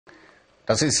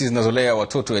Taasisi zinazolea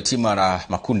watoto yatima na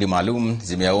makundi maalum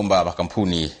zimeomba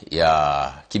makampuni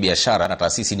ya kibiashara na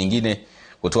taasisi nyingine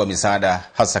kutoa misaada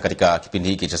hasa katika kipindi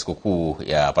hiki cha sikukuu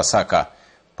ya Pasaka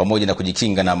pamoja na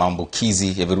kujikinga na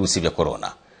maambukizi ya virusi vya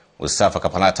corona. Mustafa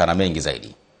Kapalata na mengi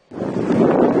zaidi.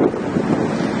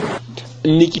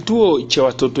 Ni kituo cha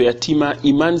watoto yatima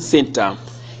Iman Center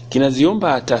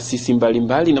kinaziomba taasisi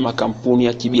mbalimbali na makampuni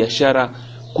ya kibiashara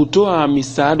kutoa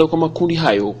misaada kwa makundi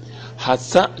hayo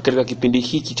hasa katika kipindi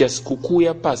hiki cha sikukuu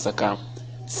ya Pasaka,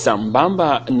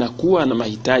 sambamba na kuwa na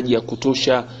mahitaji ya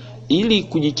kutosha ili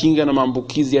kujikinga na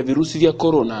maambukizi ya virusi vya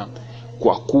corona,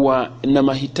 kwa kuwa na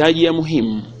mahitaji ya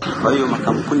muhimu. Kwa hiyo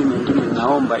makampuni mengine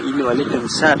naomba ili walete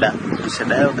msaada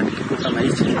yao katika kituo kama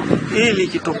hichi, ili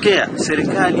kitokea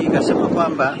serikali ikasema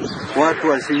kwamba watu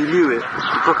wasiiliwe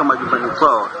kutoka majumbani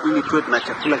kwao, ili tuwe na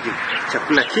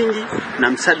chakula kingi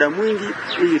na msaada mwingi,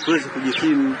 ili tuweze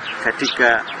kujikimu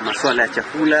katika masuala ya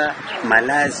chakula,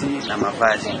 malazi na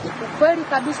mavazi. Kweli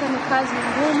kabisa ni kazi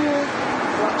ngumu,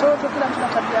 watoto kila mtu na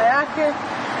tabia yake,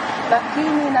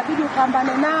 lakini inabidi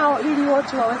upambane nao ili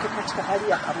wote waweke katika hali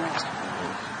ya pamoja,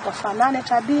 wafanane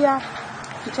tabia,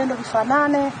 kitendo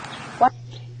kifanane.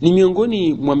 Ni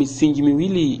miongoni mwa misingi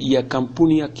miwili ya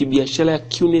kampuni ya kibiashara ya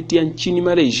QNet ya nchini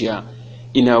Malaysia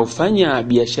inayofanya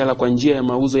biashara kwa njia ya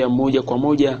mauzo ya moja kwa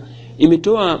moja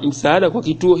imetoa msaada kwa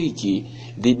kituo hiki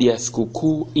dhidi ya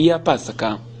sikukuu ya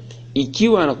Pasaka,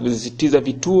 ikiwa na kusisitiza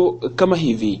vituo kama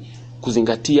hivi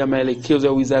kuzingatia maelekezo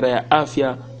ya Wizara ya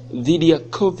Afya dhidi ya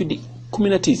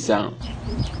COVID-19.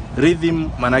 Rhythm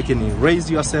manake ni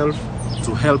raise yourself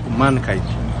to help mankind,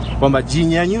 kwamba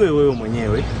jinyanyue wewe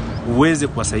mwenyewe uweze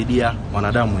kuwasaidia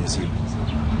wanadamu wenzio.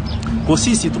 Kwa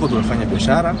sisi tuko tunafanya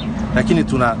biashara, lakini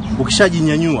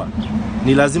ukishajinyanyua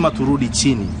ni lazima turudi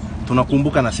chini.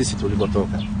 Tunakumbuka na sisi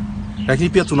tulikotoka, lakini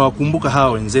pia tunawakumbuka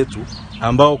hawa wenzetu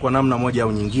ambao kwa namna moja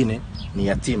au nyingine ni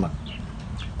yatima.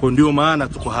 Kwa ndio maana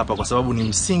tuko hapa, kwa sababu ni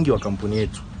msingi wa kampuni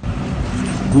yetu.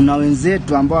 Kuna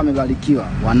wenzetu ambao wamebarikiwa,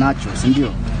 wanacho, si ndio?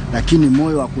 Lakini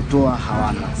moyo wa kutoa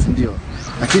hawana, si ndio?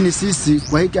 Lakini sisi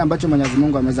kwa hiki ambacho Mwenyezi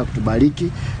Mungu ameweza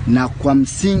kutubariki, na kwa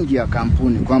msingi ya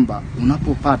kampuni kwamba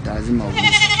unapopata lazima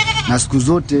urudishe. Na siku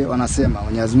zote wanasema,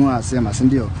 Mwenyezi Mungu anasema, si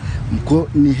ndio?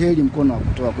 Ni heri mkono wa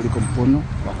kutoa kuliko mkono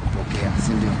wa kupokea,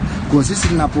 si ndio? Kwa sisi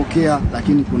tunapokea,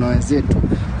 lakini kuna wenzetu,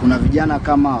 kuna vijana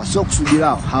kama sio kusudi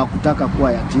lao, hawakutaka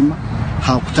kuwa yatima,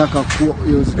 hawakutaka kuwa,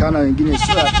 inawezekana wengine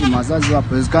sio yatima, wazazi wapo,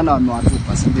 inawezekana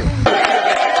wamewatupa, si ndio?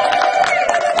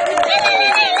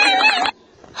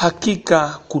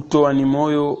 Hakika kutoa ni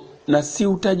moyo na si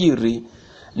utajiri,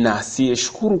 na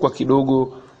asiyeshukuru kwa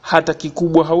kidogo hata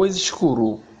kikubwa hawezi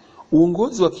shukuru.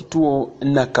 Uongozi wa kituo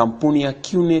na kampuni ya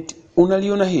QNet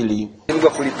unaliona hili. Mungu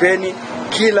akulipeni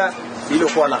kila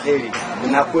lilokuwa la heri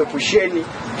na kuepusheni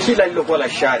kila lilokuwa la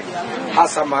shari,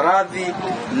 hasa maradhi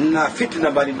na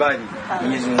fitna mbalimbali.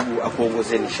 Mwenyezi Mungu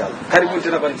akuongozeni inshallah. Karibu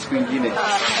tena kwa siku nyingine.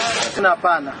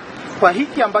 Hapana, kwa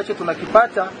hiki ambacho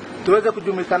tunakipata tuweze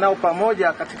kujumuika nao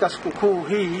pamoja katika sikukuu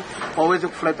hii, waweze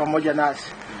kufurahi pamoja nasi.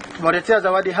 Tumewaletea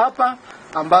zawadi hapa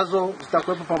ambazo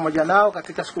zitakuwepo pamoja nao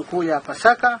katika sikukuu ya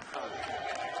Pasaka.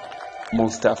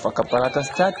 Mustafa Kapalata,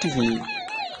 Star TV,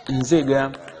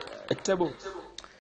 Nzega, Tabo.